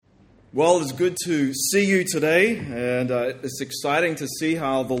Well, it's good to see you today, and it's exciting to see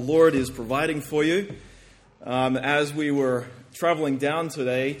how the Lord is providing for you. As we were traveling down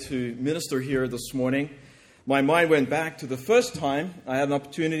today to minister here this morning, my mind went back to the first time I had an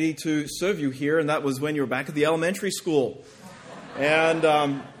opportunity to serve you here, and that was when you were back at the elementary school. And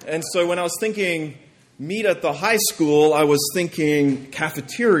so when I was thinking meet at the high school, I was thinking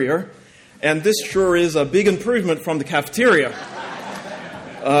cafeteria, and this sure is a big improvement from the cafeteria.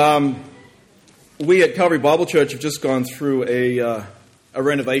 We at Calvary Bible Church have just gone through a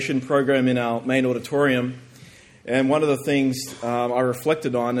renovation program in our main auditorium, and one of the things I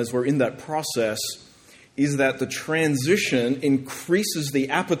reflected on as we're in that process is that the transition increases the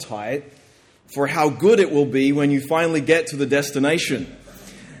appetite for how good it will be when you finally get to the destination.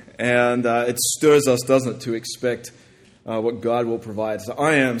 And it stirs us, doesn't it, to expect what God will provide. So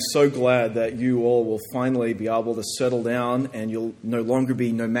I am so glad that you all will finally be able to settle down and you'll no longer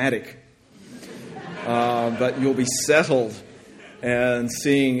be nomadic, but you'll be settled and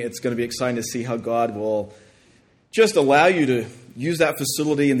it's going to be exciting to see how God will just allow you to use that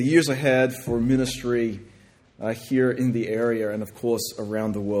facility in the years ahead for ministry here in the area and, of course,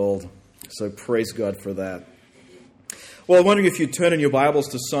 around the world. So praise God for that. Well, I'm wondering if you turn in your Bibles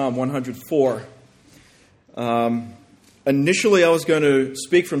to Psalm 104. Initially, I was going to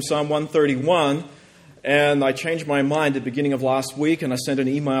speak from Psalm 131, and I changed my mind at the beginning of last week, and I sent an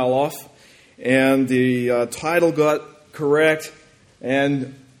email off, and the title got correct,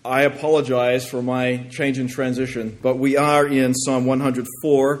 and I apologize for my change in transition, but we are in Psalm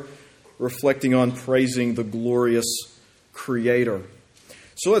 104, reflecting on praising the glorious Creator.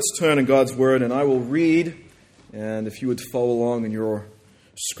 So let's turn in God's Word, and I will read, and if you would follow along in your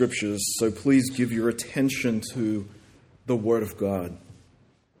scriptures, so please give your attention to the Word of God.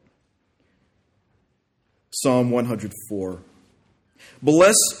 Psalm 104.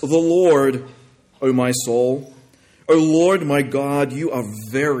 Bless the Lord, O my soul. O Lord my God, you are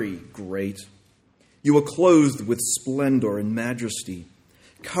very great. You are clothed with splendor and majesty,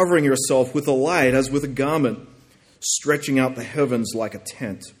 covering yourself with a light as with a garment, stretching out the heavens like a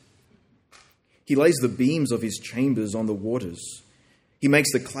tent. He lays the beams of his chambers on the waters. He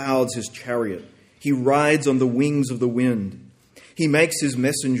makes the clouds his chariot. He rides on the wings of the wind. He makes his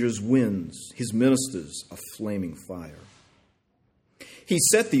messengers winds, his ministers a flaming fire. He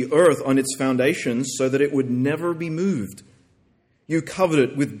set the earth on its foundations so that it would never be moved. You covered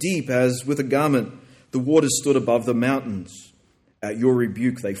it with deep as with a garment. The waters stood above the mountains. At your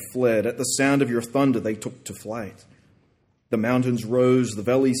rebuke they fled. At the sound of your thunder they took to flight. The mountains rose, the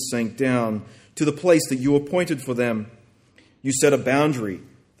valleys sank down to the place that you appointed for them. You set a boundary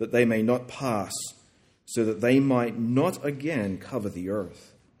that they may not pass, so that they might not again cover the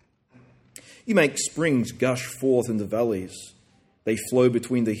earth. You make springs gush forth in the valleys. They flow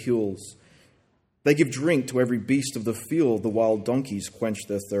between the hills. They give drink to every beast of the field. The wild donkeys quench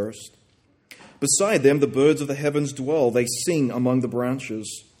their thirst. Beside them, the birds of the heavens dwell. They sing among the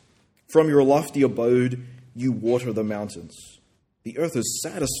branches. From your lofty abode, you water the mountains. The earth is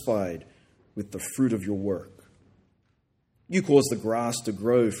satisfied with the fruit of your work. You cause the grass to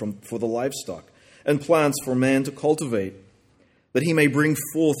grow for the livestock, and plants for man to cultivate, that he may bring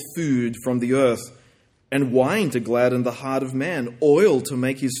forth food from the earth, and wine to gladden the heart of man, oil to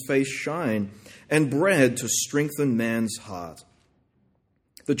make his face shine, and bread to strengthen man's heart.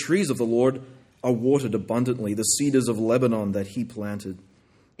 The trees of the Lord are watered abundantly, the cedars of Lebanon that he planted.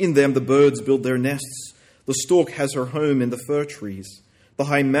 In them the birds build their nests. The stork has her home in the fir trees. The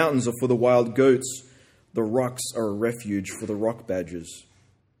high mountains are for the wild goats. The rocks are a refuge for the rock badgers.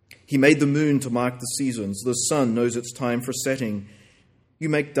 He made the moon to mark the seasons. The sun knows its time for setting. You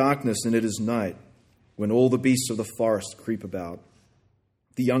make darkness and it is night, when all the beasts of the forest creep about.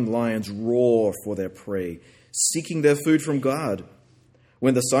 The young lions roar for their prey, seeking their food from God.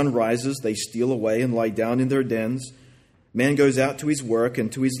 When the sun rises, they steal away and lie down in their dens. Man goes out to his work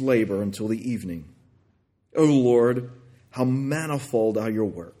and to his labor until the evening. O Lord, how manifold are your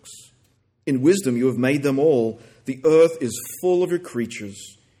works! In wisdom you have made them all. The earth is full of your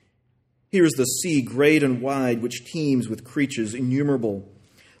creatures. Here is the sea, great and wide, which teems with creatures innumerable,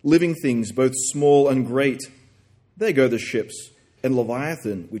 living things both small and great. There go the ships, and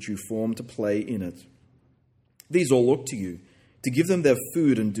Leviathan, which you formed to play in it. These all look to you, to give them their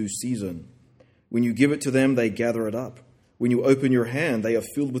food in due season. When you give it to them, they gather it up. When you open your hand, they are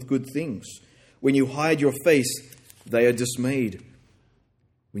filled with good things. When you hide your face, they are dismayed.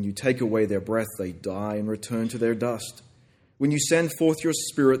 When you take away their breath, they die and return to their dust. When you send forth your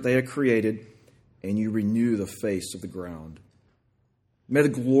spirit, they are created, and you renew the face of the ground. May the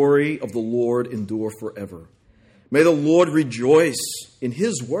glory of the Lord endure forever. May the Lord rejoice in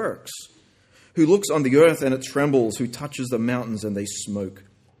his works, who looks on the earth and it trembles, who touches the mountains and they smoke.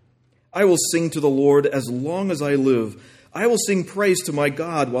 I will sing to the Lord as long as I live. I will sing praise to my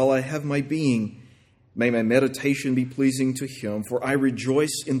God while I have my being. May my meditation be pleasing to him, for I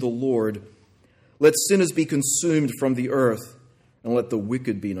rejoice in the Lord. Let sinners be consumed from the earth, and let the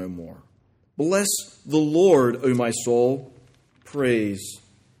wicked be no more. Bless the Lord, O my soul. Praise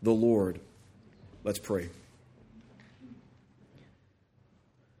the Lord. Let's pray.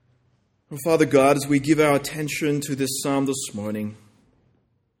 Father God, as we give our attention to this psalm this morning,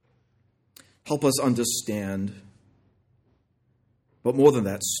 help us understand, but more than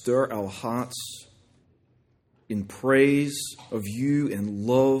that, stir our hearts in praise of you and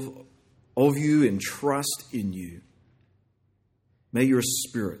love of you and trust in you. May your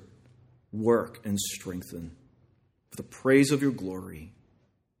Spirit work and strengthen for the praise of your glory.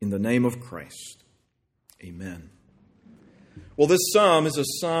 In the name of Christ, amen. Well, this psalm is a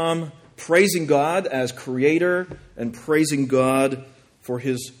psalm praising God as creator and praising God for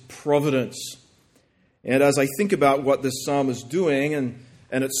his providence. And as I think about what this psalm is doing and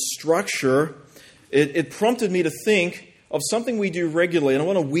its structure, it prompted me to think of something we do regularly. And I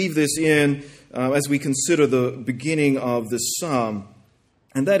want to weave this in as we consider the beginning of this psalm.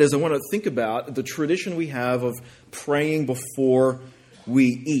 And that is, I want to think about the tradition we have of praying before we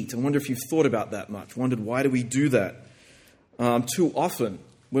eat. I wonder if you've thought about that much. Wondered, why do we do that? Too often,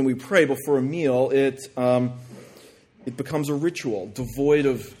 when we pray before a meal, it becomes a ritual devoid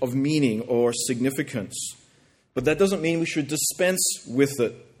of meaning or significance. But that doesn't mean we should dispense with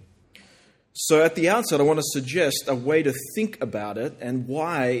it. So at the outset, I want to suggest a way to think about it and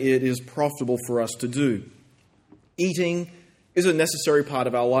why it is profitable for us to do. Eating is a necessary part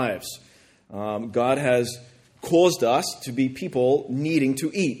of our lives. God has caused us to be people needing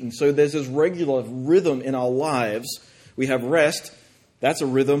to eat. And so there's this regular rhythm in our lives. We have rest, that's a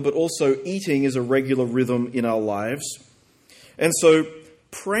rhythm, but also eating is a regular rhythm in our lives. And so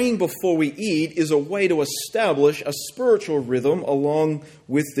praying before we eat is a way to establish a spiritual rhythm along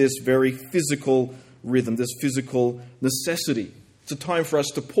with this very physical rhythm, this physical necessity. It's a time for us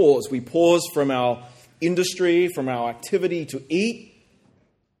to pause. We pause from our industry, from our activity to eat.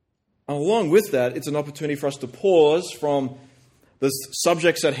 And along with that, it's an opportunity for us to pause from the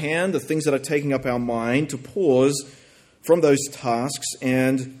subjects at hand, the things that are taking up our mind, to pause from those tasks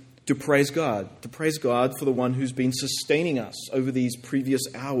and to praise God for the one who's been sustaining us over these previous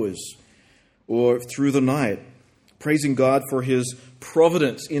hours or through the night, praising God for his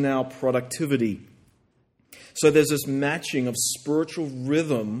providence in our productivity. So there's this matching of spiritual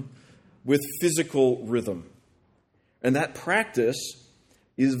rhythm with physical rhythm. And that practice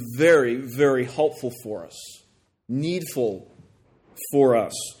is very, very helpful for us, needful for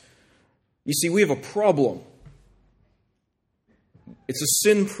us. You see, we have a problem. It's a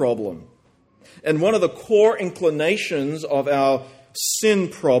sin problem. And one of the core inclinations of our sin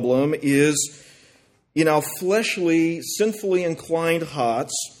problem is in our fleshly, sinfully inclined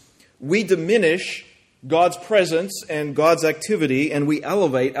hearts, we diminish God's presence and God's activity, and we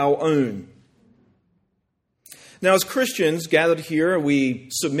elevate our own. Now, as Christians gathered here, we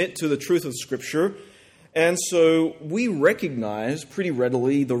submit to the truth of Scripture, and so we recognize pretty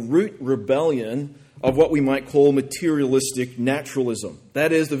readily the root rebellion of what we might call materialistic naturalism.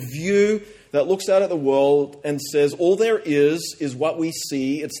 That is, the view that looks out at the world and says all there is what we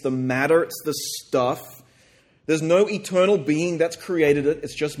see. It's the matter, it's the stuff. There's no eternal being that's created it.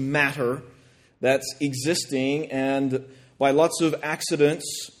 It's just matter that's existing, and by lots of accidents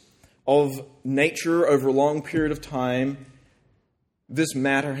of nature over a long period of time, this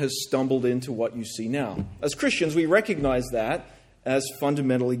matter has stumbled into what you see now. As Christians, we recognize that as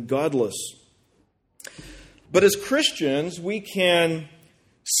fundamentally godless. But as Christians, we can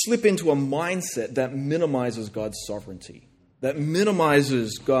slip into a mindset that minimizes God's sovereignty, that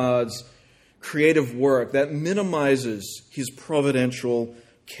minimizes God's creative work, that minimizes his providential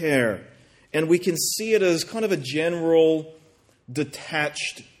care. And we can see it as kind of a general,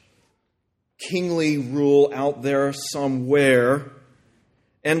 detached, kingly rule out there somewhere.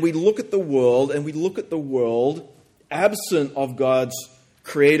 And we look at the world, absent of God's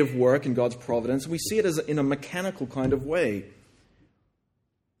creative work and God's providence. We see it as in a mechanical kind of way.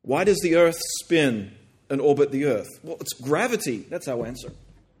 Why does the earth spin and orbit the earth? Well, it's gravity. That's our answer.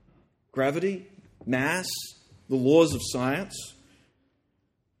 Gravity, mass, the laws of science.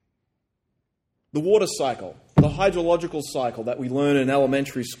 The water cycle, the hydrological cycle that we learn in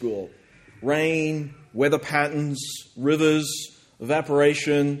elementary school. Rain, weather patterns, rivers,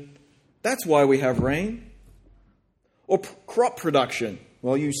 evaporation. That's why we have rain. Or crop production.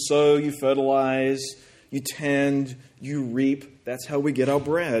 Well, you sow, you fertilize, You tend, you reap. That's how we get our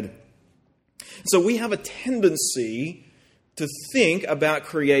bread. So we have a tendency to think about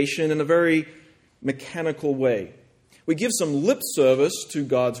creation in a very mechanical way. We give some lip service to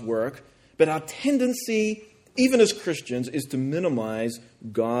God's work, but our tendency, even as Christians, is to minimize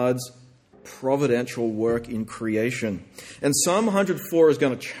God's providential work in creation. And Psalm 104 is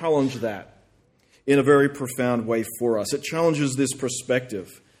going to challenge that in a very profound way for us. It challenges this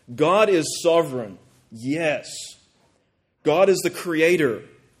perspective. God is sovereign. Yes. God is the creator.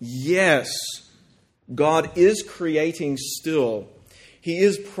 Yes. God is creating still. He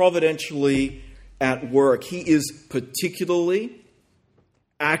is providentially at work. He is particularly,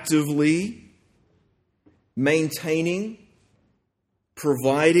 actively maintaining,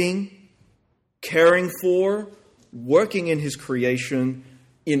 providing, caring for, working in his creation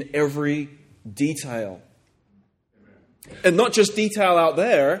in every detail. And not just detail out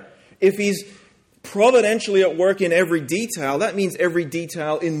there. If he's providentially at work in every detail, that means every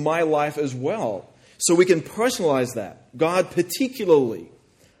detail in my life as well. So we can personalize that. God particularly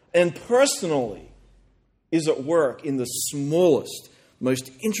and personally is at work in the smallest, most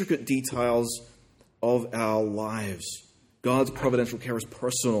intricate details of our lives. God's providential care is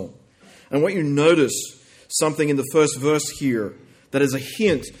personal. And I want you to notice something in the first verse here that is a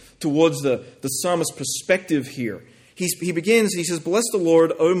hint towards the psalmist's perspective here. He begins, he says, "Bless the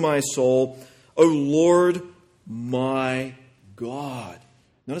Lord, O my soul, O Lord my God."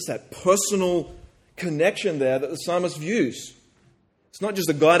 Notice that personal connection there that the psalmist views. It's not just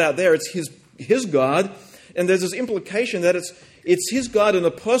a God out there, it's his God. And there's this implication that it's his God in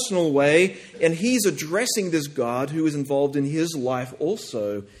a personal way, and he's addressing this God who is involved in his life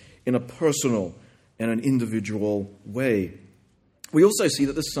also in a personal and an individual way. We also see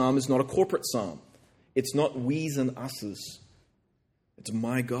that the psalm is not a corporate psalm. It's not we's and us's. It's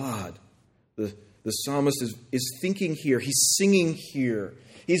my God. The psalmist is thinking here. He's singing here.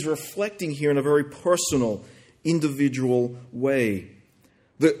 He's reflecting here in a very personal, individual way.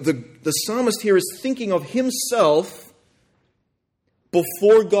 The psalmist here is thinking of himself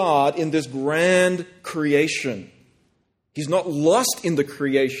before God in this grand creation. He's not lost in the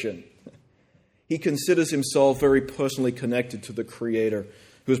creation. He considers himself very personally connected to the Creator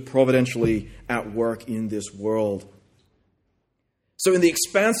who is providentially at work in this world. So in the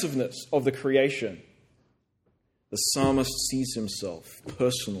expansiveness of the creation, the psalmist sees himself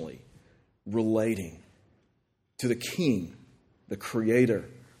personally relating to the King, the Creator,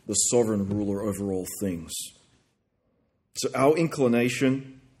 the sovereign ruler over all things. So our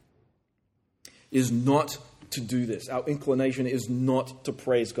inclination is not to do this. Our inclination is not to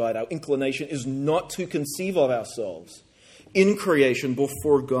praise God. Our inclination is not to conceive of ourselves in creation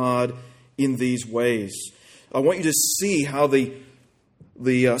before God in these ways. I want you to see how the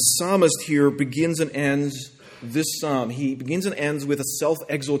psalmist here begins and ends this psalm. He begins and ends with a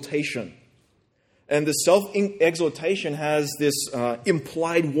self-exhortation. And the self-exhortation has this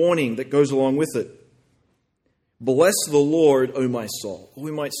implied warning that goes along with it. Bless the Lord, O my soul. Or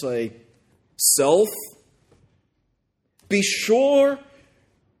we might say, self, be sure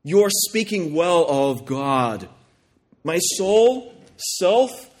you're speaking well of God. My soul,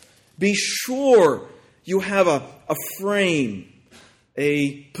 self, be sure you have a frame,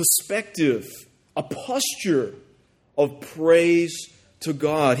 a perspective, a posture of praise to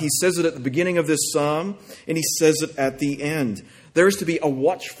God. He says it at the beginning of this psalm, and he says it at the end. There is to be a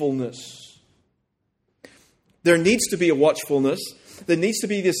watchfulness. There needs to be a watchfulness. There needs to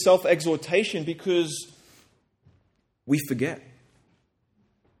be this self-exhortation because we forget.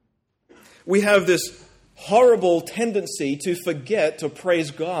 We have this horrible tendency to forget to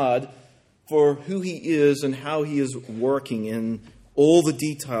praise God for who He is and how He is working in all the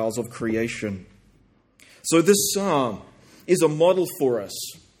details of creation. So this psalm is a model for us.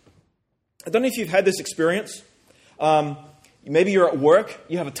 I don't know if you've had this experience. Maybe you're at work,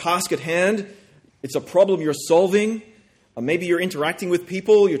 you have a task at hand, it's a problem you're solving. Maybe you're interacting with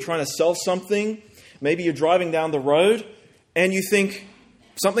people, you're trying to sell something. Maybe you're driving down the road and you think,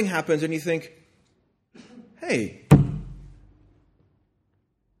 something happens and you think, hey,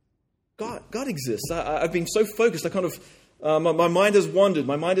 God exists. I've been so focused, my mind has wandered,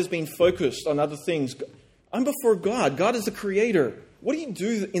 my mind has been focused on other things. I'm before God. God is the Creator. What do you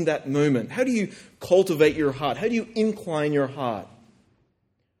do in that moment? How do you cultivate your heart? How do you incline your heart?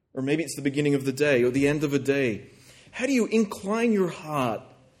 Or maybe it's the beginning of the day or the end of a day. How do you incline your heart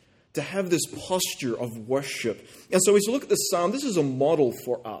to have this posture of worship? And so as you look at this psalm, this is a model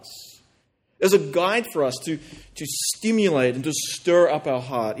for us. There's a guide for us to stimulate and to stir up our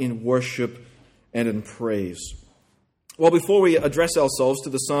heart in worship and in praise. Well, before we address ourselves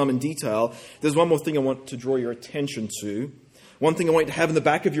to the psalm in detail, there's one more thing I want to draw your attention to. One thing I want you to have in the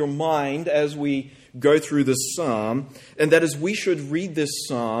back of your mind as we go through this psalm, and that is we should read this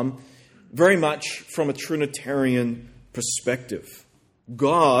psalm very much from a Trinitarian perspective.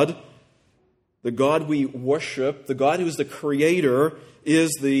 God, the God we worship, the God who is the Creator,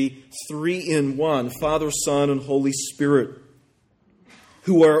 is the three-in-one, Father, Son, and Holy Spirit,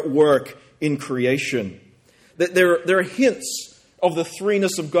 who are at work in creation. There are hints of the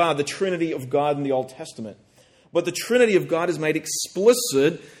threeness of God, the Trinity of God in the Old Testament. But the Trinity of God is made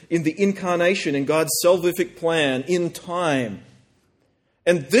explicit in the incarnation, in God's salvific plan, in time.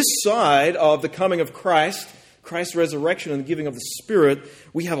 And this side of the coming of Christ, Christ's resurrection and the giving of the Spirit,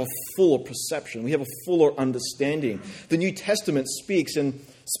 we have a fuller perception. We have a fuller understanding. The New Testament speaks in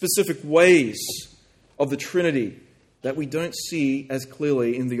specific ways of the Trinity that we don't see as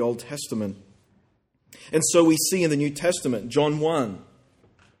clearly in the Old Testament. And so we see in the New Testament, John 1,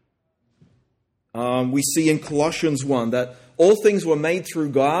 we see in Colossians 1 that all things were made through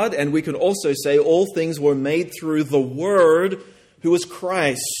God, and we can also say all things were made through the Word, who is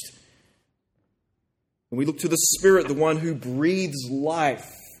Christ. And we look to the Spirit, the one who breathes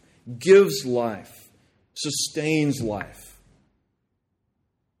life, gives life, sustains life.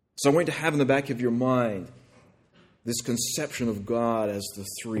 So I want you to have in the back of your mind this conception of God as the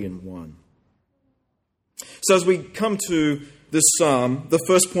three-in-one. So as we come to this psalm, the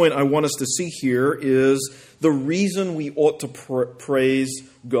first point I want us to see here is the reason we ought to praise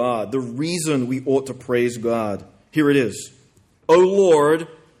God. The reason we ought to praise God. Here it is. O Lord,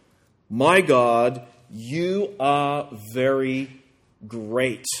 my God, you are very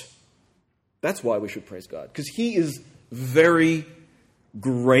great. That's why we should praise God, because He is very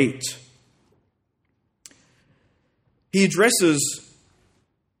great. He addresses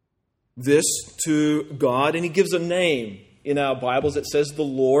this to God, and He gives a name. In our Bibles, it says the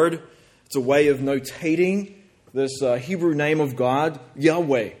Lord. It's a way of notating this Hebrew name of God,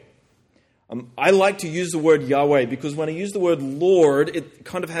 Yahweh. I like to use the word Yahweh because when I use the word Lord, it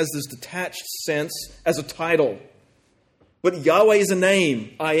kind of has this detached sense as a title. But Yahweh is a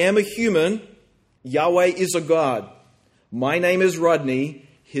name. I am a human. Yahweh is a God. My name is Rodney.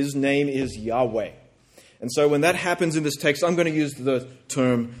 His name is Yahweh. And so when that happens in this text, I'm going to use the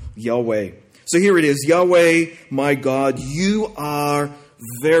term Yahweh. So here it is. Yahweh, my God, you are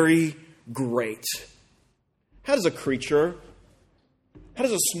very great. How does a creature, how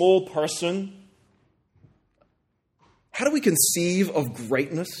does a small person, how do we conceive of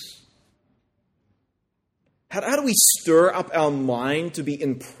greatness? How do we stir up our mind to be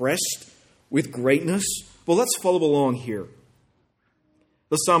impressed with greatness? Well, let's follow along here.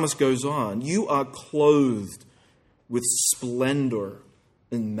 The psalmist goes on, you are clothed with splendor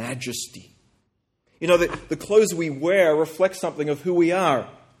and majesty. You know, the clothes we wear reflect something of who we are.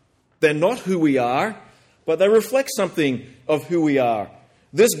 They're not who we are, but they reflect something of who we are.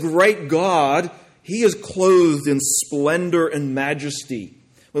 This great God, He is clothed in splendor and majesty.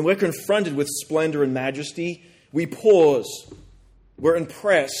 When we're confronted with splendor and majesty, we pause. We're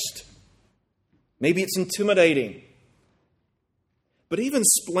impressed. Maybe it's intimidating. But even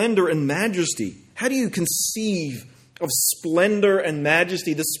splendor and majesty, how do you conceive of splendor and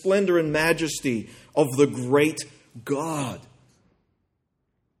majesty, the splendor and majesty of the great God?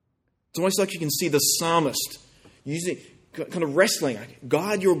 It's almost like you can see the psalmist kind of wrestling.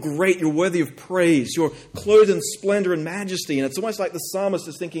 God, you're great, you're worthy of praise, you're clothed in splendor and majesty. And it's almost like the psalmist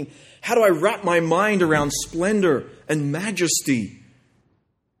is thinking, how do I wrap my mind around splendor and majesty?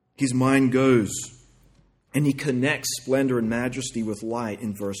 His mind goes, and he connects splendor and majesty with light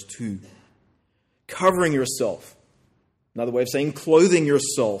in verse 2. Covering yourself. Another way of saying clothing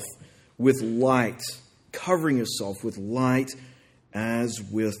yourself with light. Covering yourself with light as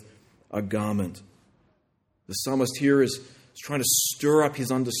with a garment. The psalmist here is trying to stir up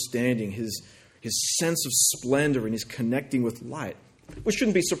his understanding, his sense of splendor, and his connecting with light, which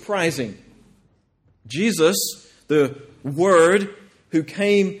shouldn't be surprising. Jesus, the Word who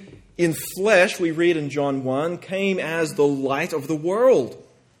came in flesh, we read in John 1, came as the light of the world.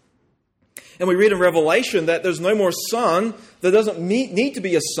 And we read in Revelation that there's no more sun. There doesn't need to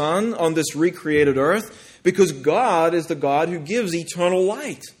be a sun on this recreated earth because God is the God who gives eternal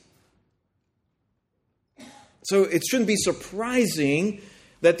light. So it shouldn't be surprising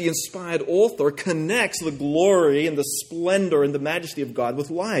that the inspired author connects the glory and the splendor and the majesty of God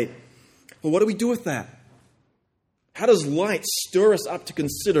with light. Well, what do we do with that? How does light stir us up to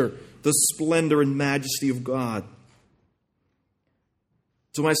consider the splendor and majesty of God?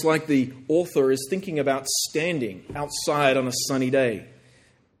 It's almost like the author is thinking about standing outside on a sunny day. And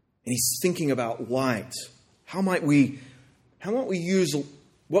he's thinking about light. How might we How might we use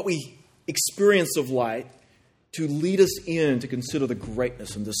what we experience of light to lead us in to consider the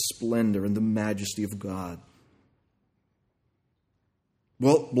greatness and the splendor and the majesty of God?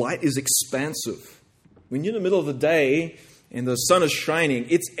 Well, light is expansive. When you're in the middle of the day and the sun is shining,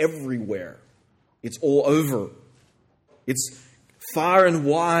 it's everywhere. It's all over. It's far and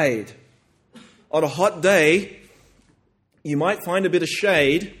wide. On a hot day, you might find a bit of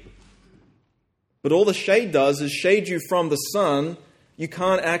shade, but all the shade does is shade you from the sun. You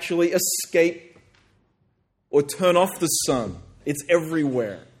can't actually escape or turn off the sun. It's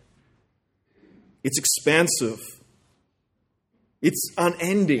everywhere. It's expansive. It's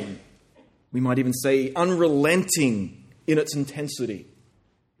unending. We might even say unrelenting in its intensity.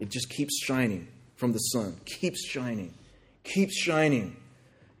 It just keeps shining from the sun. Keeps shining. Keeps shining.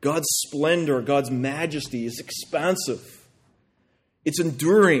 God's splendor, God's majesty is expansive. It's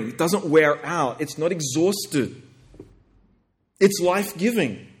enduring. It doesn't wear out. It's not exhausted. It's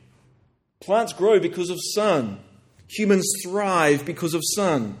life-giving. Plants grow because of sun. Humans thrive because of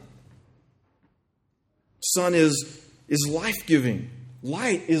sun. Sun is life-giving.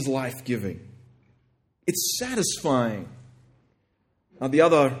 Light is life-giving. It's satisfying. The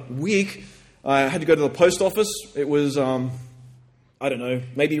other week, I had to go to the post office. It was,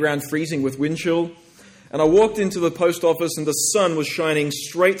 maybe around freezing with wind chill. And I walked into the post office and the sun was shining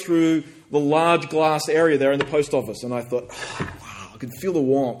straight through the large glass area there in the post office. And I thought, wow, I could feel the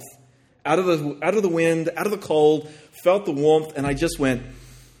warmth. Out of the wind, out of the cold, felt the warmth, and I just went,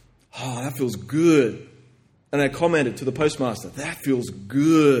 oh, that feels good. And I commented to the postmaster, that feels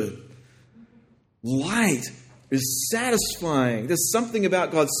good. Light is satisfying. There's something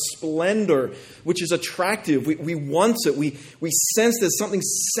about God's splendor which is attractive. We want it. We sense there's something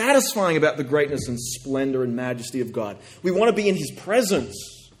satisfying about the greatness and splendor and majesty of God. We want to be in His presence.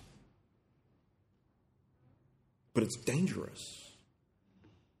 But it's dangerous.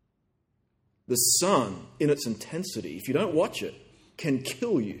 The sun, in its intensity, if you don't watch it, can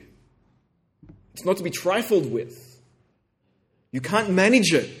kill you. It's not to be trifled with. You can't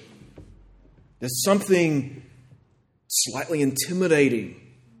manage it. There's something slightly intimidating.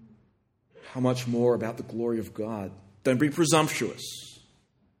 How much more about the glory of God? Don't be presumptuous.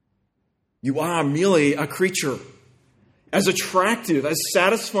 You are merely a creature. As attractive, as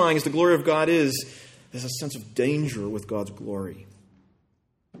satisfying as the glory of God is, there's a sense of danger with God's glory.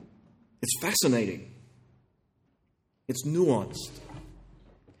 It's fascinating. It's nuanced.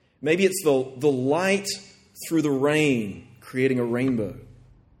 Maybe it's the light through the rain creating a rainbow,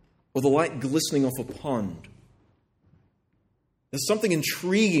 or the light glistening off a pond. There's something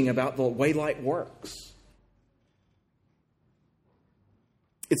intriguing about the way light works.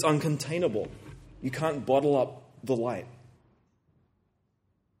 It's uncontainable. You can't bottle up the light.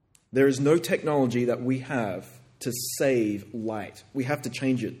 There is no technology that we have to save light. We have to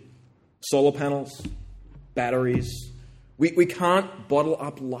change it. Solar panels, batteries. We can't bottle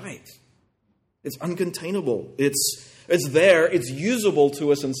up light. It's uncontainable. It's there. It's usable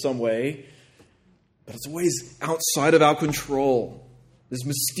to us in some way, but it's always outside of our control. It's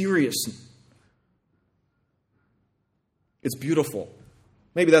mysterious. It's beautiful.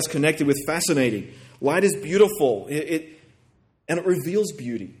 Maybe that's connected with fascinating. Light is beautiful, and it reveals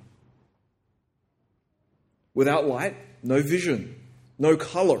beauty. Without light, no vision, no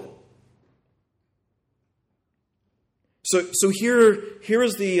color. So here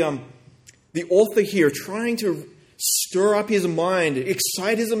is the author here trying to stir up his mind,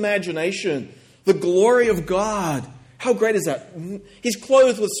 excite his imagination. The glory of God. How great is that? He's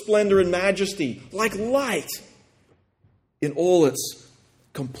clothed with splendor and majesty, like light, in all its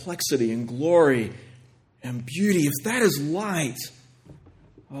complexity and glory and beauty. If that is light,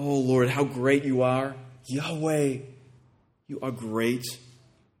 oh Lord, how great you are. Yahweh, you are great.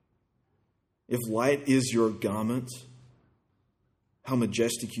 If light is your garment, how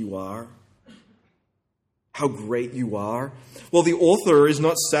majestic you are. How great you are. Well, the author is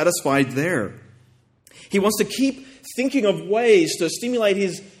not satisfied there. He wants to keep thinking of ways to stimulate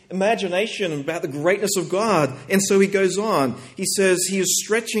his imagination about the greatness of God. And so he goes on. He says he is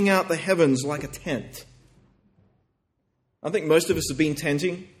stretching out the heavens like a tent. I think most of us have been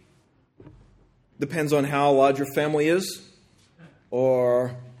tenting. Depends on how large your family is,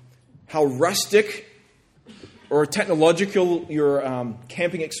 or how rustic or technological your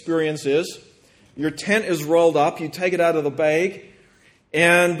camping experience is. Your tent is rolled up, you take it out of the bag,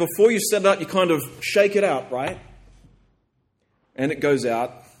 and before you set it up, you kind of shake it out, right? And it goes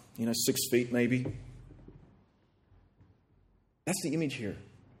out, 6 feet maybe. That's the image here.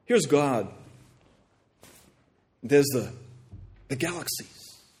 Here's God. There's the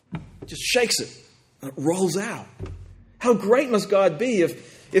galaxies. It just shakes it, and it rolls out. How great must God be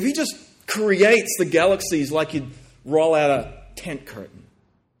if he just creates the galaxies like you'd roll out a tent curtain?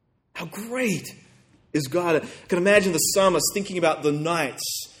 How great is God? I can imagine the psalmist thinking about the nights.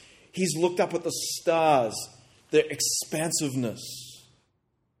 He's looked up at the stars, their expansiveness,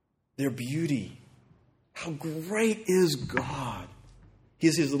 their beauty. How great is God?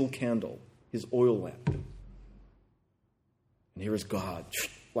 Here's his little candle, his oil lamp. And here is God,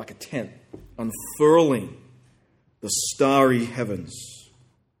 like a tent, unfurling the starry heavens.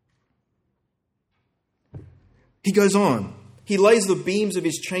 He goes on. He lays the beams of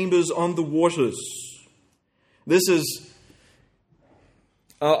his chambers on the waters. This is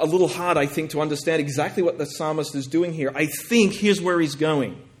a little hard, I think, to understand exactly what the psalmist is doing here. I think here's where he's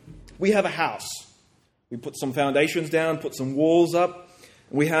going. We have a house. We put some foundations down, put some walls up.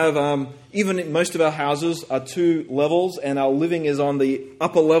 We have, even in most of our houses, are 2 levels, and our living is on the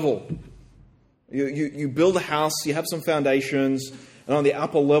upper level. You build a house, you have some foundations, and on the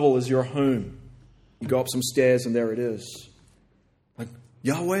upper level is your home. You go up some stairs, and there it is. Like,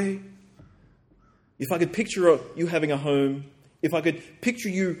 Yahweh, if I could picture you having a home, if I could picture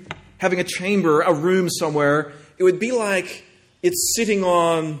you having a chamber, a room somewhere, it would be like it's sitting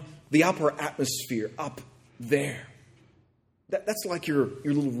on the upper atmosphere, up there. That's like your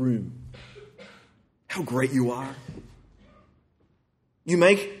little room. How great you are. You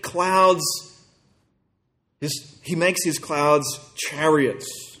make clouds. He makes his clouds chariots.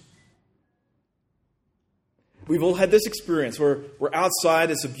 We've all had this experience where we're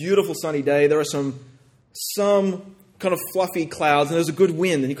outside, it's a beautiful sunny day, there are some kind of fluffy clouds, and there's a good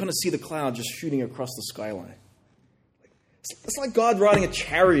wind, and you kind of see the cloud just shooting across the skyline. It's like God riding a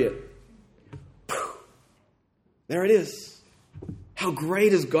chariot. There it is. How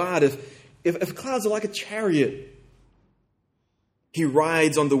great is God if clouds are like a chariot? He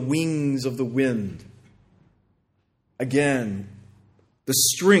rides on the wings of the wind. Again, the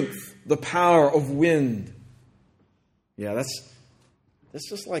strength, the power of wind. Yeah, that's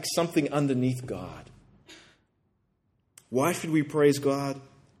just like something underneath God. Why should we praise God?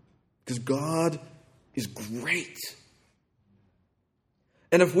 Because God is great.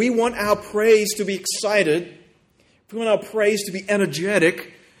 And if we want our praise to be excited, if we want our praise to be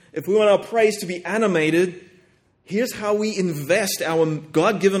energetic, if we want our praise to be animated, here's how we invest our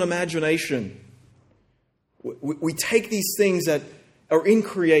God-given imagination. We take these things that are in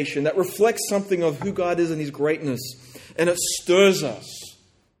creation, that reflect something of who God is and his greatness, and it stirs us.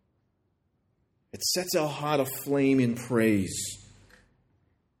 It sets our heart aflame in praise.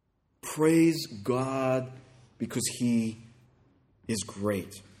 Praise God because he is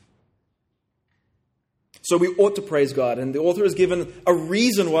great. So we ought to praise God, and the author has given a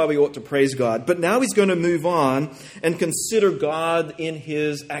reason why we ought to praise God. But now he's going to move on and consider God in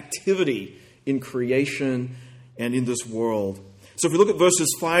his activity in creation and in this world. So if we look at verses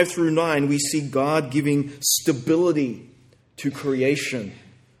 5 through 9, we see God giving stability to creation.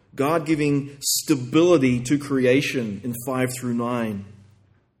 God giving stability to creation in 5 through 9.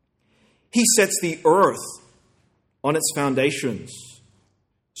 He sets the earth on its foundations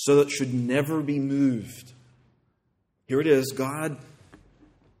so that it should never be moved. Here it is. God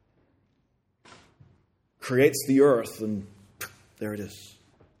creates the earth, and there it is.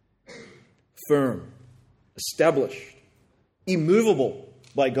 Firm, established, immovable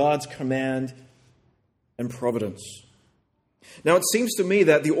by God's command and providence. Now, it seems to me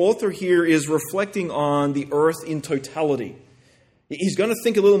that the author here is reflecting on the earth in totality. He's going to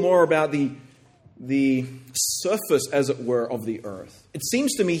think a little more about the surface, as it were, of the earth. It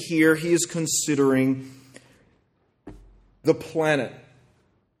seems to me here he is considering the planet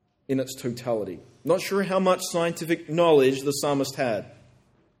in its totality. Not sure how much scientific knowledge the psalmist had.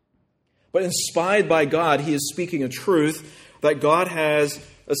 But inspired by God, he is speaking a truth that God has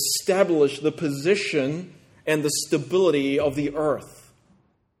established the position and the stability of the earth.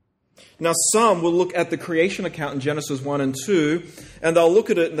 Now, some will look at the creation account in Genesis 1 and 2, and they'll look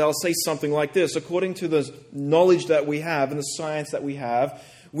at it and they'll say something like this. According to the knowledge that we have and the science that we have,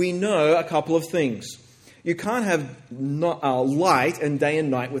 we know a couple of things. You can't have light and day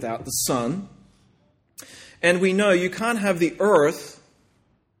and night without the sun. And we know you can't have the earth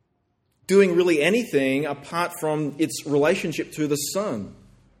doing really anything apart from its relationship to the sun.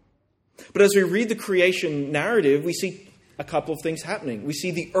 But as we read the creation narrative, we see a couple of things happening. We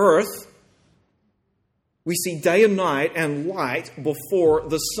see the earth, we see day and night and light before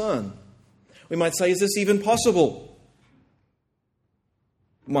the sun. We might say, is this even possible?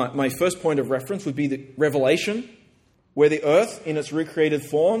 My first point of reference would be the Revelation, where the earth in its recreated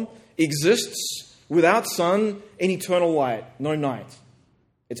form exists without sun in eternal light, no night.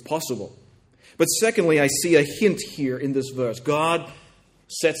 It's possible. But secondly, I see a hint here in this verse. God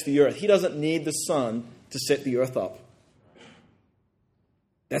sets the earth. He doesn't need the sun to set the earth up.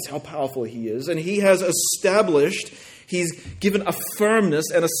 That's how powerful he is. And he has established, he's given a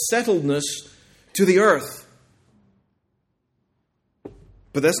firmness and a settledness to the earth.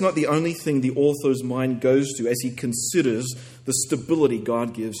 But that's not the only thing the author's mind goes to as he considers the stability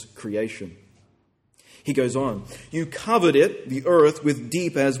God gives creation. He goes on, "You covered it, the earth, with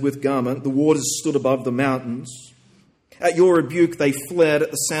deep as with garment. The waters stood above the mountains. At your rebuke they fled.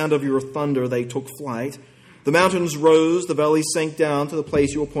 At the sound of your thunder they took flight. The mountains rose, the valleys sank down to the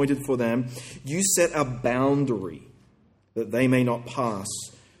place you appointed for them. You set a boundary that they may not pass,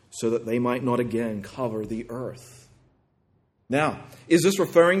 so that they might not again cover the earth." Now, is this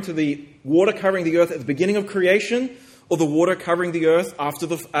referring to the water covering the earth at the beginning of creation, or the water covering the earth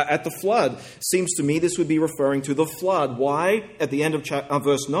at the flood? Seems to me this would be referring to the flood. Why? At the end of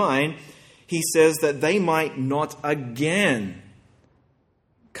verse 9, he says that they might not again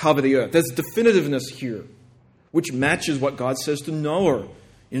cover the earth. There's definitiveness here, which matches what God says to Noah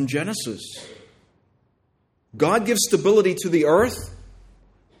in Genesis. God gives stability to the earth,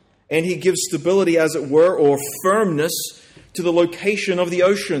 and he gives stability, as it were, or firmness to the location of the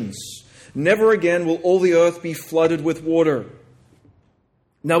oceans. Never again will all the earth be flooded with water.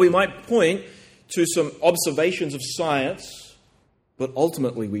 Now, we might point to some observations of science, but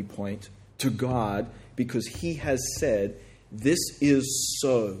ultimately we point to God, because he has said, "This is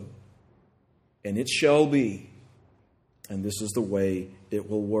so, and it shall be, and this is the way it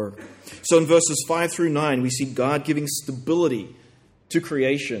will work." So in verses 5 through 9, we see God giving stability to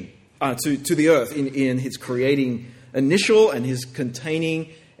creation, to the earth in his creating initial and his containing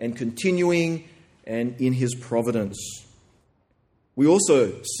and continuing, and in his providence. We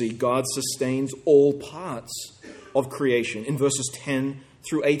also see God sustains all parts of creation in verses 10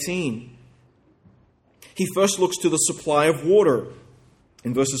 through 18. He first looks to the supply of water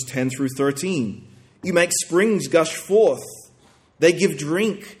in verses 10 through 13. "You make springs gush forth. They give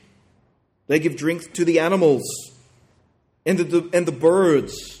drink. They give drink to the animals and the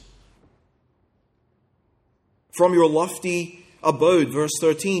birds. From your lofty abode," verse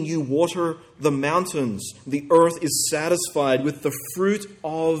 13, "you water the mountains. The earth is satisfied with the fruit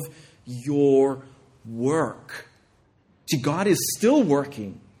of your work." See, God is still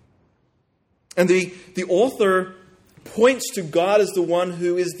working. And the author points to God as the one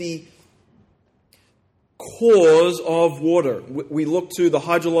who is the cause of water. We look to the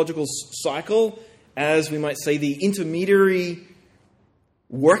hydrological cycle as, we might say, the intermediary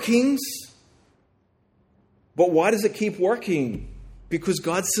workings. But why does it keep working? Because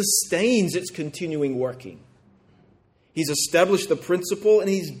God sustains its continuing working. He's established the principle, and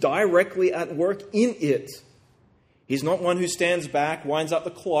he's directly at work in it. He's not one who stands back, winds up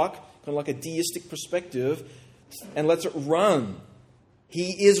the clock, kind of like a deistic perspective, and lets it run.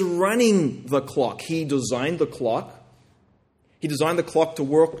 He is running the clock. He designed the clock. He designed the clock to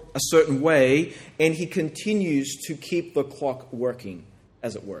work a certain way, and he continues to keep the clock working,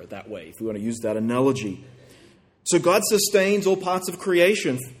 as it were, that way, if we want to use that analogy. So God sustains all parts of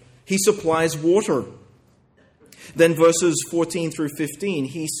creation. He supplies water. Then verses 14 through 15,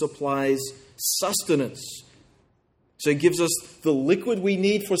 he supplies sustenance. So he gives us the liquid we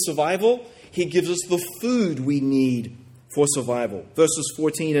need for survival. He gives us the food we need for survival. Verses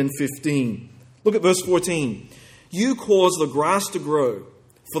 14 and 15. Look at verse 14. "You cause the grass to grow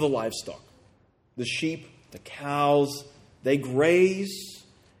for the livestock." The sheep, the cows, they graze.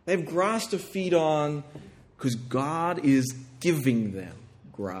 They have grass to feed on because God is giving them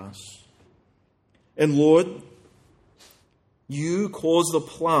grass. "And Lord, you cause the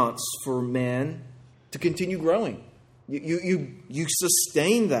plants for man to continue growing." You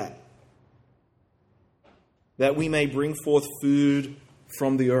sustain that we may bring forth food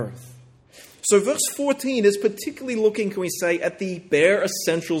from the earth. So verse 14 is particularly looking, can we say, at the bare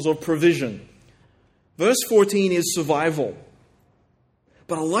essentials of provision. Verse 14 is survival.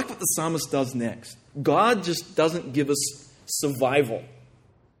 But I like what the psalmist does next. God just doesn't give us survival.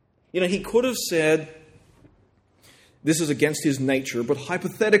 He could have said, this is against his nature, but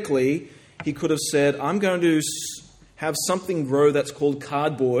hypothetically, he could have said, "I'm going to have something grow that's called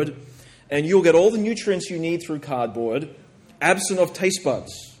cardboard, and you'll get all the nutrients you need through cardboard, absent of taste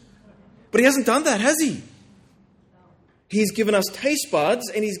buds." But he hasn't done that, has he? He's given us taste buds,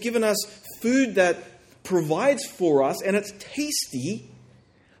 and he's given us food that provides for us, and it's tasty,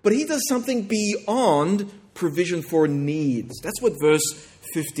 but he does something beyond provision for needs. That's what verse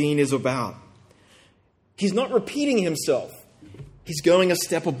 15 is about. He's not repeating himself. He's going a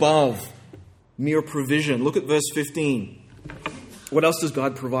step above mere provision. Look at verse 15. What else does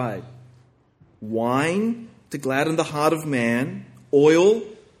God provide? wine to gladden the heart of man, oil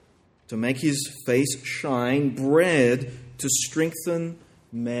to make his face shine, bread to strengthen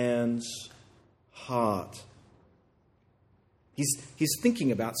man's heart. He's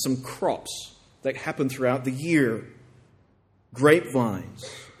thinking about some crops that happen throughout the year. Grapevines,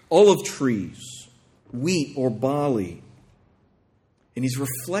 olive trees, wheat or barley. And he's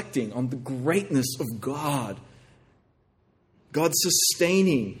reflecting on the greatness of God. God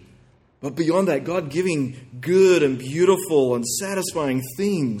sustaining, but beyond that, God giving good and beautiful and satisfying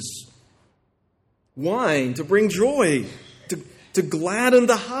things. Wine to bring joy, to gladden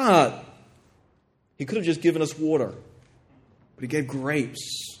the heart. He could have just given us water, but he gave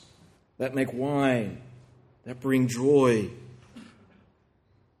grapes that make wine, that bring joy.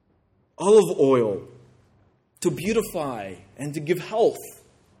 Olive oil to beautify and to give health.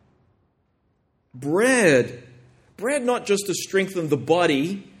 Bread not just to strengthen the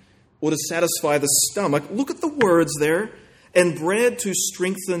body or to satisfy the stomach. Look at the words there. And bread to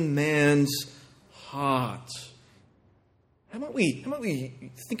strengthen man's heart. How about we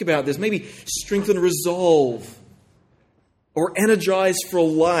think about this? Maybe strengthen resolve or energize for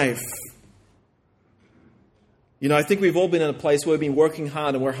life. You know, I think we've all been in a place where we've been working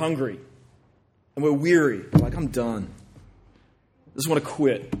hard and we're hungry and we're weary. We're like, I'm done. I just want to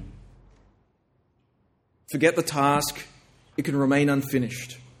quit. Forget the task. It can remain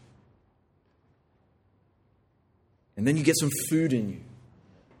unfinished. And then you get some food in you.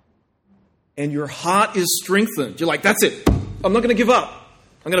 And your heart is strengthened. You're like, that's it. I'm not going to give up.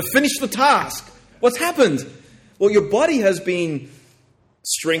 I'm going to finish the task. What's happened? Well, your body has been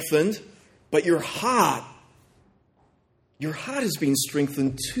strengthened, but your heart has been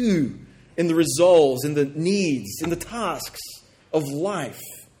strengthened too in the resolves, in the needs, in the tasks of life.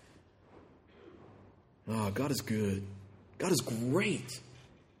 Oh, God is good. God is great.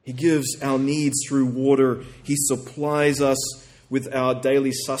 He gives our needs through water. He supplies us with our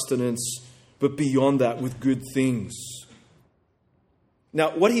daily sustenance, but beyond that, with good things.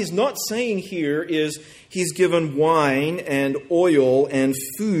 Now, what he's not saying here is he's given wine and oil and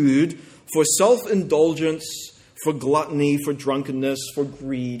food for self-indulgence, for gluttony, for drunkenness, for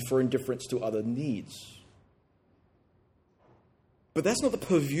greed, for indifference to other needs. But that's not the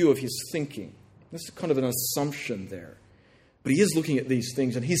purview of his thinking. That's kind of an assumption there. But he is looking at these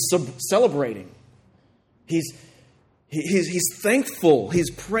things and he's celebrating. He's thankful.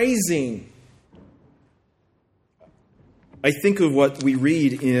 He's praising. I think of what we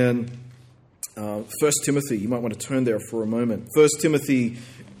read in 1 Timothy. You might want to turn there for a moment. 1 Timothy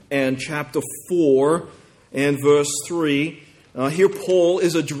and chapter 4 and verse 3. Here Paul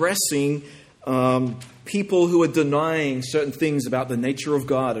is addressing people who are denying certain things about the nature of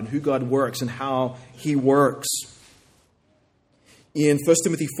God and who God works and how he works. In 1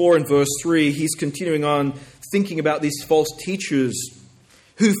 Timothy 4 and verse 3, he's continuing on thinking about these false teachers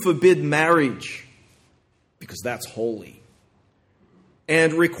who forbid marriage because that's holy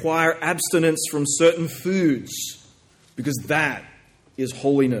and require abstinence from certain foods because that is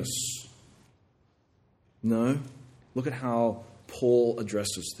holiness. No, look at how Paul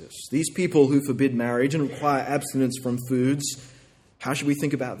addresses this. These people who forbid marriage and require abstinence from foods, how should we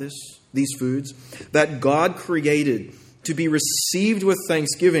think about this? These foods that God created to be received with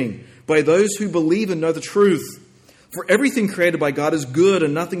thanksgiving by those who believe and know the truth. For everything created by God is good,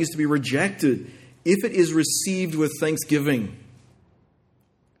 and nothing is to be rejected if it is received with thanksgiving.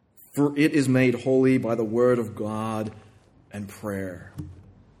 For it is made holy by the word of God and prayer.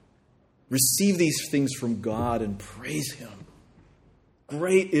 Receive these things from God and praise him.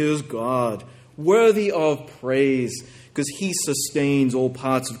 Great is God, worthy of praise, because he sustains all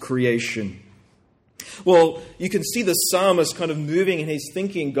parts of creation. Well, you can see the psalmist kind of moving in his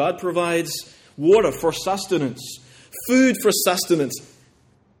thinking. God provides water for sustenance, food for sustenance,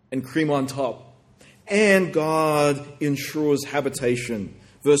 and cream on top. And God ensures habitation.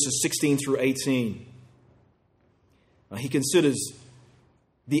 Verses 16 through 18. He considers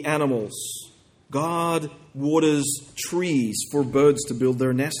the animals. God waters trees for birds to build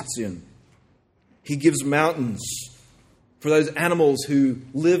their nests in. He gives mountains for those animals who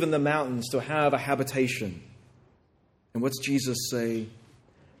live in the mountains to have a habitation. And what's Jesus say?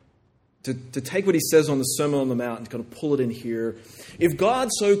 To take what he says on the Sermon on the Mount and kind of pull it in here. If God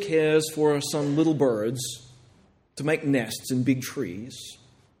so cares for some little birds to make nests in big trees,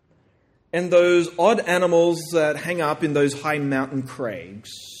 and those odd animals that hang up in those high mountain crags,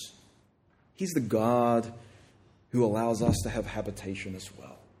 he's the God who allows us to have habitation as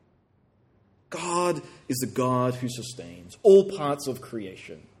well. God is the God who sustains all parts of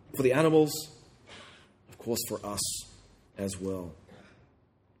creation. For the animals, of course, for us as well.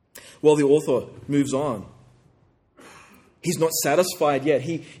 Well, the author moves on. He's not satisfied yet.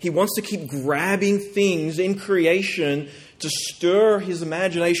 He wants to keep grabbing things in creation to stir his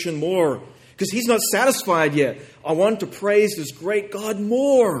imagination more, because he's not satisfied yet. I want to praise this great God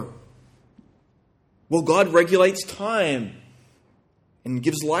more. Well, God regulates time and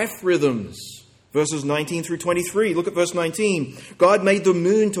gives life rhythms. Verses 19 through 23. Look at verse 19. God made the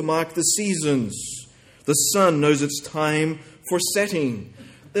moon to mark the seasons. The sun knows its time for setting.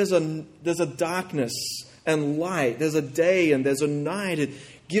 There's a darkness and light. There's a day and there's a night. It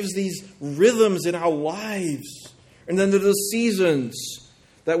gives these rhythms in our lives. And then there are the seasons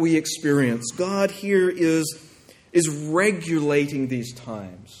that we experience. God here is regulating these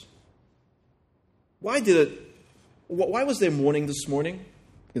times. Why was there morning this morning?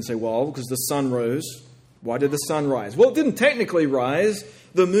 You can say, well, because the sun rose. Why did the sun rise? Well, it didn't technically rise.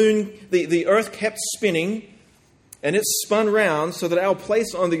 The moon, the earth kept spinning, and it spun round so that our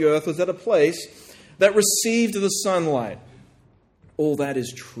place on the earth was at a place that received the sunlight. All that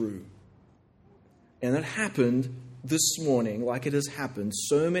is true. And it happened this morning, like it has happened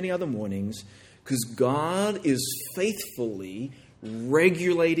so many other mornings, because God is faithfully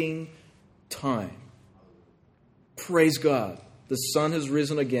regulating time. Praise God. The sun has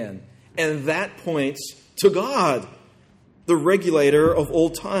risen again. And that points to God, the regulator of all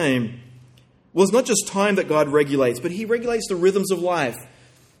time. Well, it's not just time that God regulates, but he regulates the rhythms of life.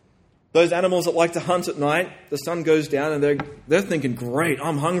 Those animals that like to hunt at night, the sun goes down and they're thinking, great,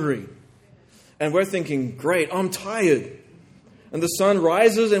 I'm hungry. And we're thinking, great, I'm tired. And the sun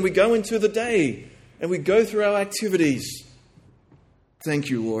rises and we go into the day and we go through our activities. Thank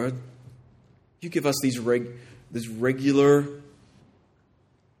you, Lord. You give us these regular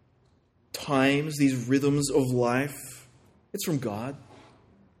times, these rhythms of life. It's from God.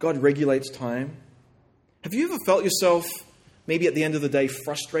 God regulates time. Have you ever felt yourself, maybe at the end of the day,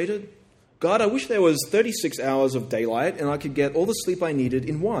 frustrated? God, I wish there was 36 hours of daylight and I could get all the sleep I needed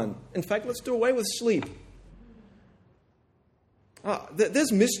in one. In fact, let's do away with sleep.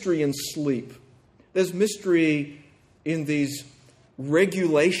 There's mystery in sleep. There's mystery in these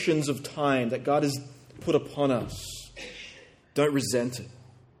regulations of time that God has put upon us. Don't resent it.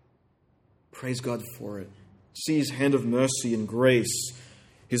 Praise God for it. See his hand of mercy and grace,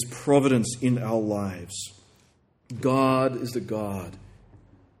 his providence in our lives. God is the God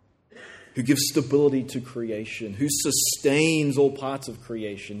who gives stability to creation, who sustains all parts of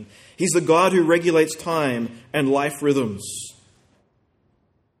creation. He's the God who regulates time and life rhythms.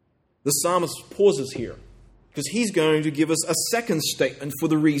 The psalmist pauses here because he's going to give us a second statement for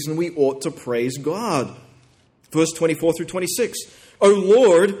the reason we ought to praise God. Verse 24 through 26. O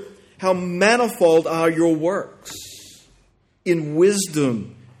Lord, how manifold are your works. In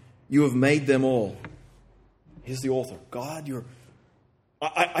wisdom you have made them all. Here's the author. God,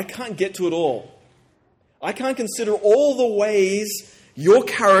 I can't get to it all. I can't consider all the ways your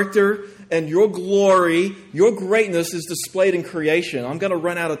character and your glory, your greatness is displayed in creation. I'm going to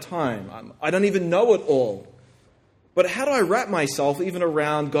run out of time. I don't even know it all. But how do I wrap myself even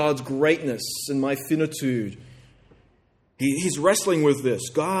around God's greatness and my finitude? He's wrestling with this.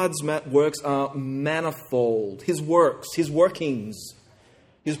 God's works are manifold. His works, his workings,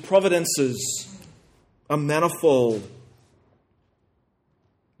 his providences are manifold.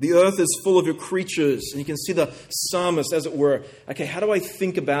 The earth is full of your creatures. And you can see the psalmist, as it were. Okay, how do I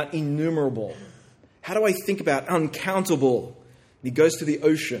think about innumerable? How do I think about uncountable? And he goes to the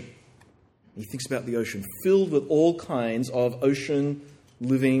ocean. He thinks about the ocean, filled with all kinds of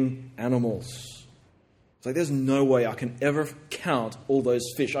ocean-living animals. It's like, there's no way I can ever count all those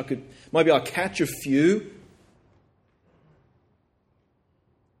fish. Maybe I'll catch a few.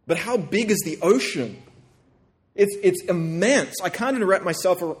 But how big is the ocean? It's immense. I can't even wrap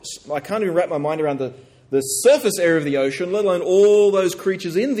my mind around the surface area of the ocean, let alone all those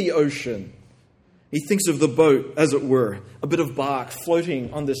creatures in the ocean. He thinks of the boat, as it were, a bit of bark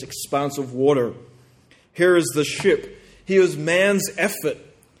floating on this expanse of water. Here is the ship. Here is man's effort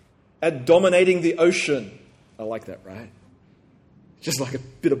at dominating the ocean. I like that, right? Just like a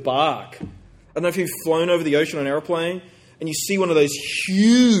bit of bark. I don't know if you've flown over the ocean on an airplane and you see one of those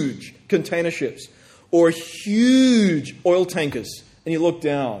huge container ships or huge oil tankers and you look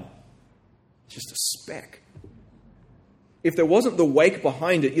down. It's just a speck. If there wasn't the wake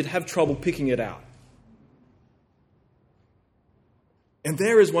behind it, you'd have trouble picking it out. And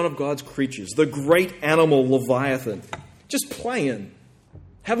there is one of God's creatures, the great animal Leviathan, just playing,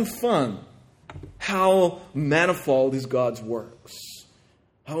 having fun. How manifold is God's works.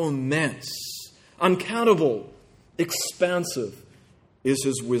 How immense, uncountable, expansive is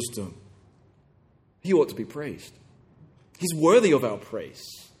his wisdom. He ought to be praised. He's worthy of our praise.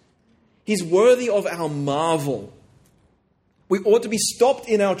 He's worthy of our marvel. We ought to be stopped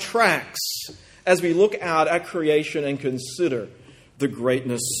in our tracks as we look out at creation and consider the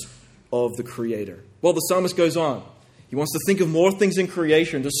greatness of the Creator. Well, the psalmist goes on. He wants to think of more things in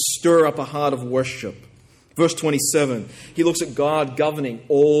creation to stir up a heart of worship. Verse 27, he looks at God governing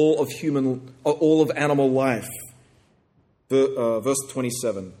all of animal life. Verse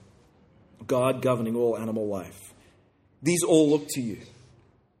 27, God governing all animal life. These all look to you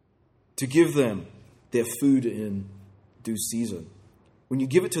to give them their food in due season. When you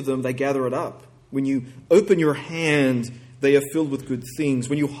give it to them, they gather it up. When you open your hand, they are filled with good things.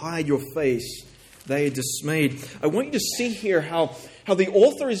 When you hide your face, they are dismayed. I want you to see here how the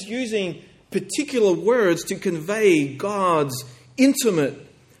author is using particular words to convey God's intimate,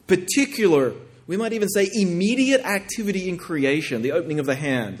 particular, we might even say immediate activity in creation, the opening of the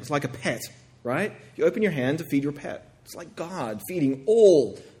hand. It's like a pet, right? You open your hand to feed your pet. It's like God feeding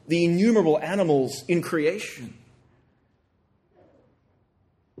all the innumerable animals in creation.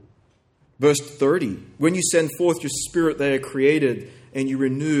 Verse 30, when you send forth your spirit, they are created, and you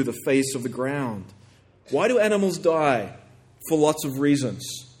renew the face of the ground. Why do animals die? For lots of reasons.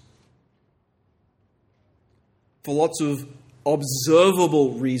 For lots of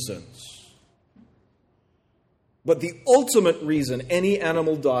observable reasons. But the ultimate reason any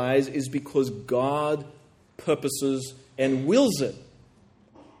animal dies is because God purposes and wills it.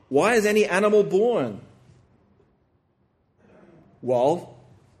 Why is any animal born? Well,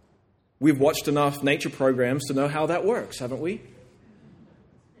 we've watched enough nature programs to know how that works, haven't we?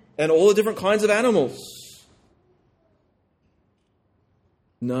 And all the different kinds of animals.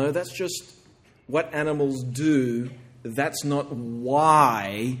 No, that's just what animals do. That's not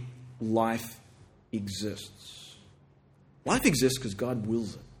why life exists. Life exists because God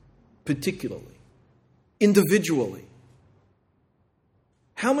wills it, particularly, individually.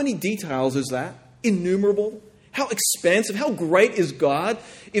 How many details is that? Innumerable. How expansive, how great is God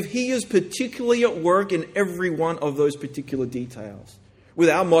if He is particularly at work in every one of those particular details? With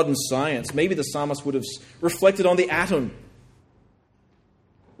our modern science, maybe the psalmist would have reflected on the atom.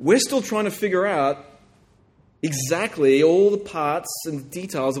 We're still trying to figure out exactly all the parts and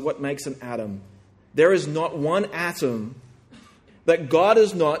details of what makes an atom. There is not one atom that God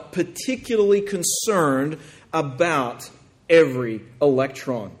is not particularly concerned about every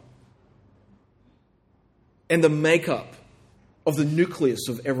electron and the makeup of the nucleus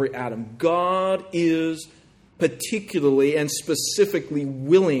of every atom. God is particularly and specifically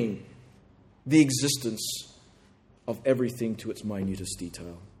willing the existence of everything to its minutest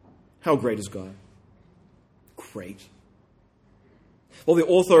detail. How great is God? Great. Well, the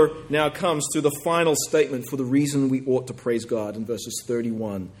author now comes to the final statement for the reason we ought to praise God in verses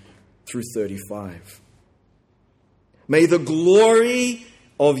 31 through 35. May the glory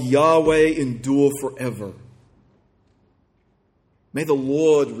of Yahweh endure forever. May the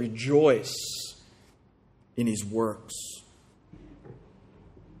Lord rejoice in His works.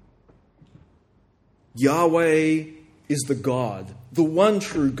 Yahweh is the God, the one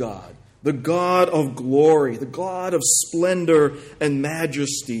true God, the God of glory, the God of splendor and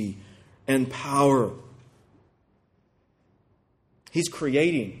majesty and power. He's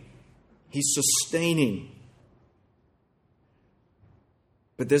creating. He's sustaining.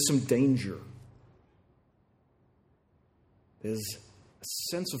 But there's some danger. There's a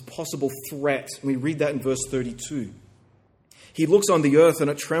sense of possible threat. We read that in verse 32. He looks on the earth and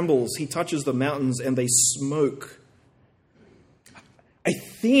it trembles. He touches the mountains and they smoke. I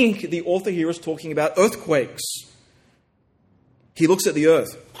think the author here is talking about earthquakes. He looks at the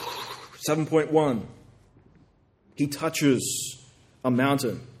earth. 7.1. He touches a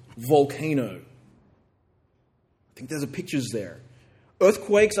mountain, volcano. I think there's pictures there.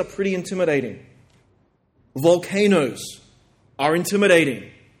 Earthquakes are pretty intimidating. Volcanoes are intimidating.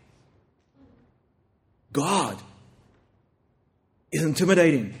 God is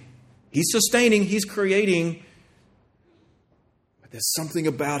intimidating. He's sustaining, He's creating. But there's something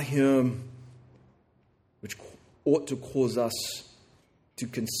about Him which ought to cause us to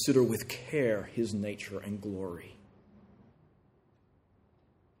consider with care His nature and glory.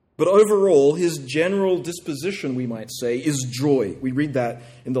 But overall, His general disposition, we might say, is joy. We read that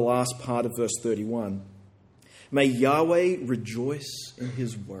in the last part of verse 31. May Yahweh rejoice in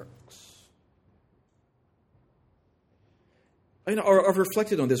His works. I've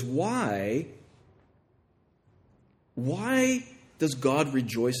reflected on this. Why does God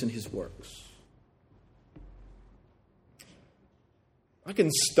rejoice in His works? I can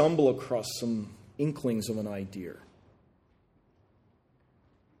stumble across some inklings of an idea.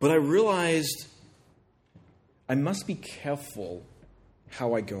 But I realized I must be careful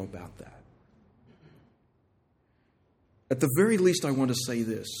how I go about that. at the very least, I want to say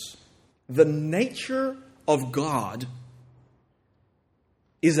this. The nature of God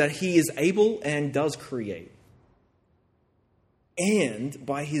is that he is able and does create. And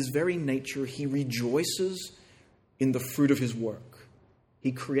by his very nature, he rejoices in the fruit of his work.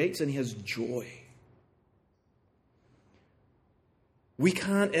 He creates and he has joy. We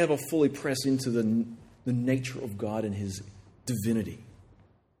can't ever fully press into the nature of God and his divinity.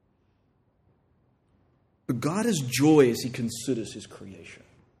 But God has joy as he considers his creation.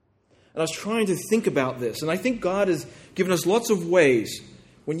 And I was trying to think about this, and I think God has given us lots of ways.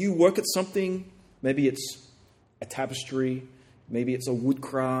 When you work at something, maybe it's a tapestry, maybe it's a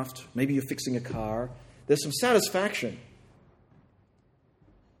woodcraft, maybe you're fixing a car, there's some satisfaction.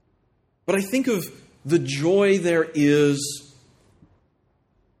 But I think of the joy there is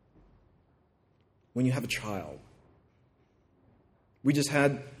when you have a child. We just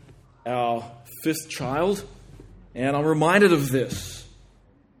had our 5th child, and I'm reminded of this.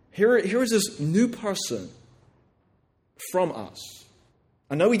 Here is this new person from us.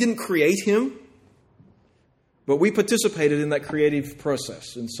 I know we didn't create him, but we participated in that creative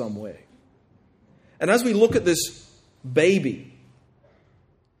process in some way. And as we look at this baby,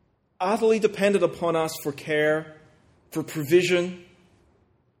 utterly dependent upon us for care, for provision,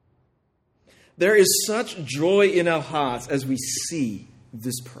 there is such joy in our hearts as we see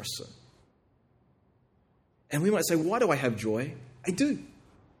this person. And we might say, why do I have joy? I do.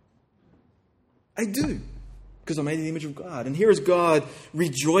 I do. Because I'm made in the image of God. And here is God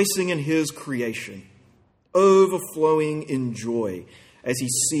rejoicing in his creation, overflowing in joy as he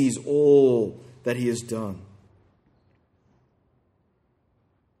sees all that he has done.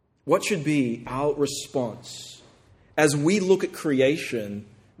 What should be our response as we look at creation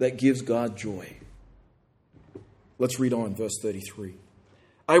that gives God joy? Let's read on, verse 33.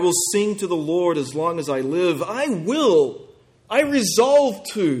 I will sing to the Lord as long as I live. I will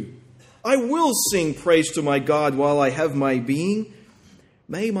sing praise to my God while I have my being.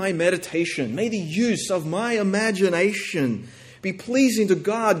 May my meditation, may the use of my imagination be pleasing to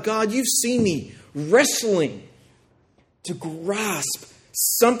God. God, you've seen me wrestling to grasp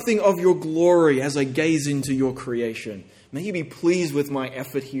something of your glory as I gaze into your creation. May you be pleased with my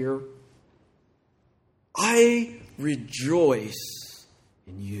effort here. I rejoice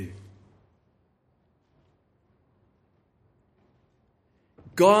in you.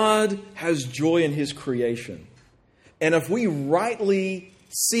 God has joy in his creation. And if we rightly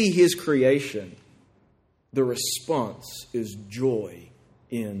see his creation, the response is joy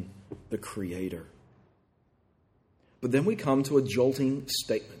in the Creator. But then we come to a jolting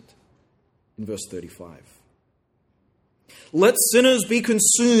statement in verse 35. Let sinners be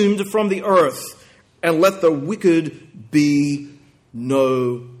consumed from the earth, and let the wicked be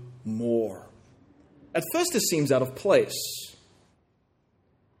no more. At first, this seems out of place.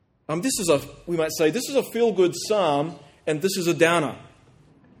 We might say, this is a feel-good psalm, and this is a downer.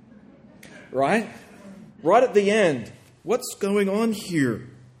 Right? Right at the end. What's going on here?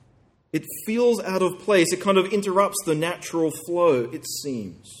 It feels out of place. It kind of interrupts the natural flow, it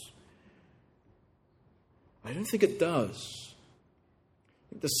seems. I don't think it does.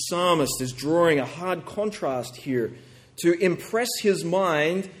 The psalmist is drawing a hard contrast here to impress his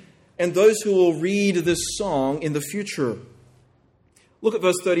mind and those who will read this song in the future. Look at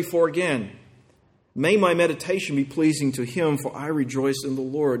verse 34 again. May my meditation be pleasing to him, for I rejoice in the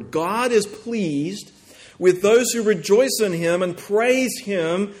Lord. God is pleased with those who rejoice in him and praise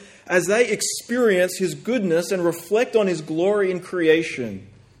him as they experience his goodness and reflect on his glory in creation.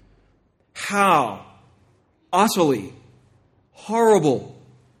 How utterly horrible,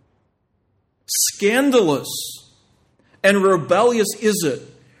 scandalous, and rebellious is it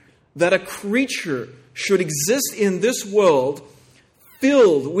that a creature should exist in this world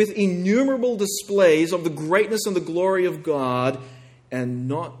filled with innumerable displays of the greatness and the glory of God and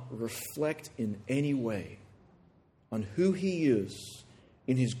not reflect in any way on who he is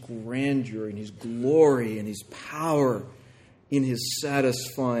in his grandeur, in his glory, in his power, in his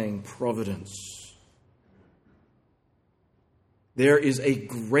satisfying providence. There is a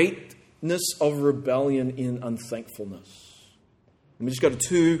greatness of rebellion in unthankfulness. And we just go to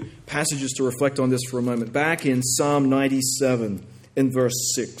two passages to reflect on this for a moment. Back in Psalm 97 in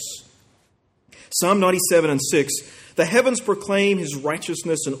verse 6. Psalm 97 and 6. The heavens proclaim his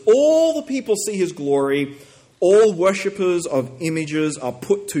righteousness, and all the people see his glory. All worshippers of images are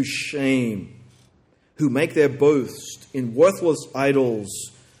put to shame, who make their boast in worthless idols.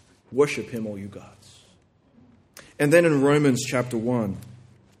 Worship him, all you gods. And then in Romans chapter 1.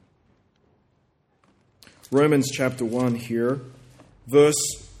 Romans chapter 1 here,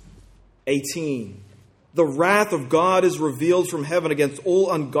 verse 18. The wrath of God is revealed from heaven against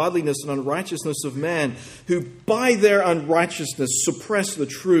all ungodliness and unrighteousness of man, who by their unrighteousness suppress the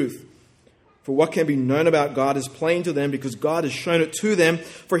truth. For what can be known about God is plain to them, because God has shown it to them.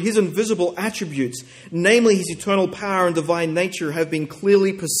 For his invisible attributes, namely his eternal power and divine nature, have been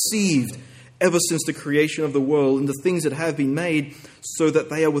clearly perceived ever since the creation of the world and the things that have been made, so that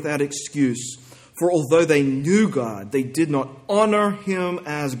they are without excuse. For although they knew God, they did not honor him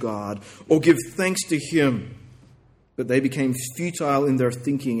as God or give thanks to him, but they became futile in their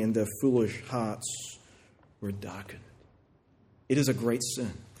thinking, and their foolish hearts were darkened. It is a great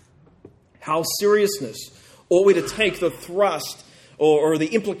sin. How seriousness ought we to take the thrust or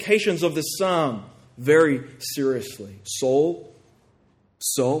the implications of this psalm very seriously? Soul,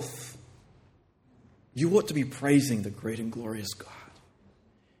 self, you ought to be praising the great and glorious God.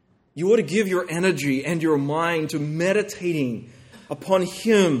 You ought to give your energy and your mind to meditating upon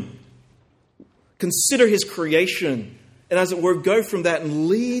him. Consider his creation, and as it were, go from that and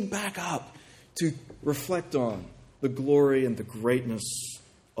lead back up to reflect on the glory and the greatness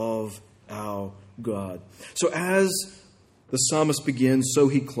of our God. So as the psalmist begins, so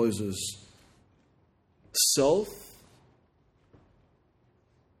he closes. Self,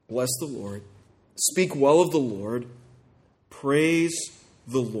 bless the Lord. Speak well of the Lord. Praise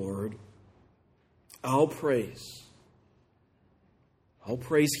the Lord. Our praise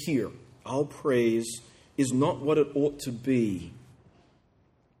here, our praise is not what it ought to be,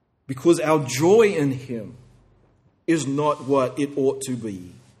 because our joy in him is not what it ought to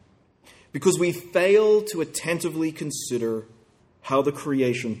be, because we fail to attentively consider how the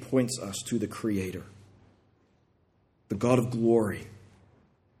creation points us to the Creator, the God of glory,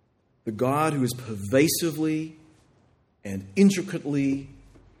 the God who is pervasively and intricately,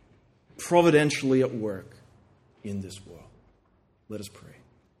 providentially at work in this world. Let us pray.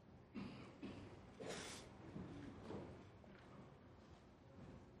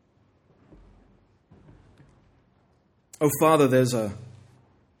 Oh, Father, there's a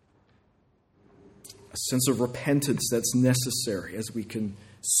sense of repentance that's necessary as we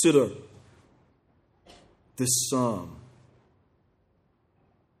consider this psalm.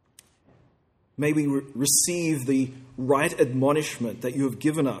 May we receive the right admonishment that you have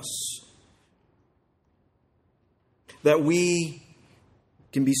given us, that we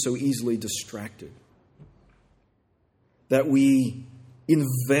can be so easily distracted, that we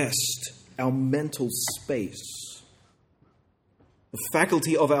invest our mental space, the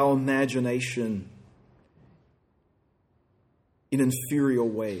faculty of our imagination, in inferior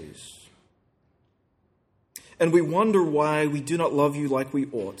ways. And we wonder why we do not love you like we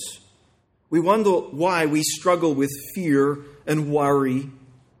ought. We wonder why we struggle with fear and worry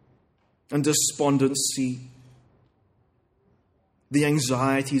and despondency, the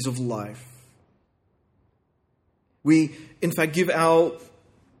anxieties of life. We, in fact, give our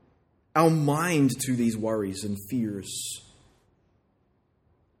mind to these worries and fears.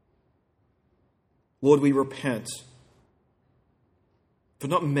 Lord, we repent for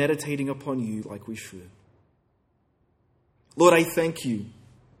not meditating upon you like we should. Lord, I thank you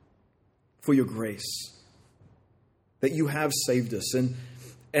for your grace, that you have saved us. And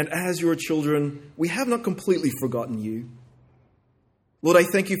as your children, we have not completely forgotten you. Lord, I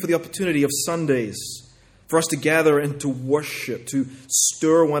thank you for the opportunity of Sundays for us to gather and to worship, to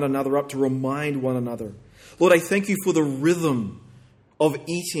stir one another up, to remind one another. Lord, I thank you for the rhythm of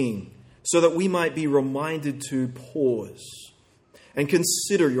eating so that we might be reminded to pause and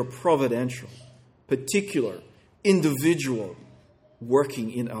consider your providential, particular, individual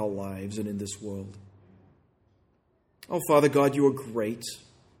working in our lives and in this world. Oh, Father God, you are great.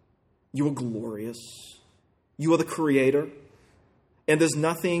 You are glorious. You are the Creator. And there's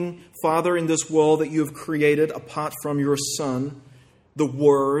nothing, Father, in this world that you have created apart from your Son, the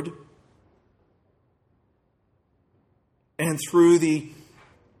Word. And through the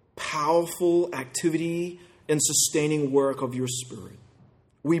powerful activity and sustaining work of your Spirit,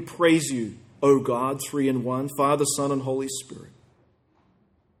 we praise you, O God, three in one, Father, Son, and Holy Spirit.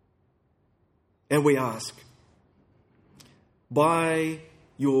 And we ask, by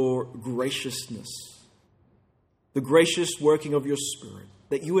your graciousness, the gracious working of your Spirit,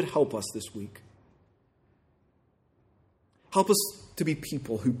 that you would help us this week. Help us to be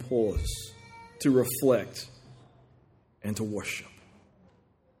people who pause, to reflect, and to worship.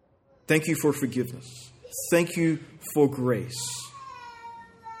 Thank you for forgiveness. Thank you for grace.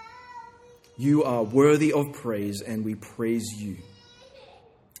 You are worthy of praise, and we praise you.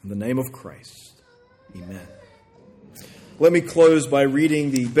 In the name of Christ. Amen. Let me close by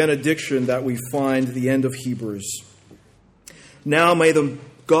reading the benediction that we find at the end of Hebrews. Now may the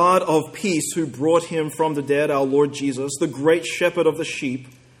God of peace, who brought him from the dead, our Lord Jesus, the great shepherd of the sheep,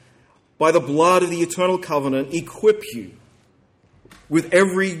 by the blood of the eternal covenant, equip you with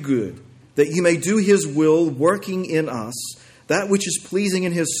every good, that you may do his will, working in us that which is pleasing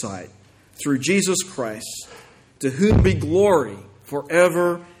in his sight, through Jesus Christ, to whom be glory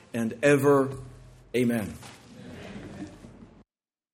forever and ever. Amen.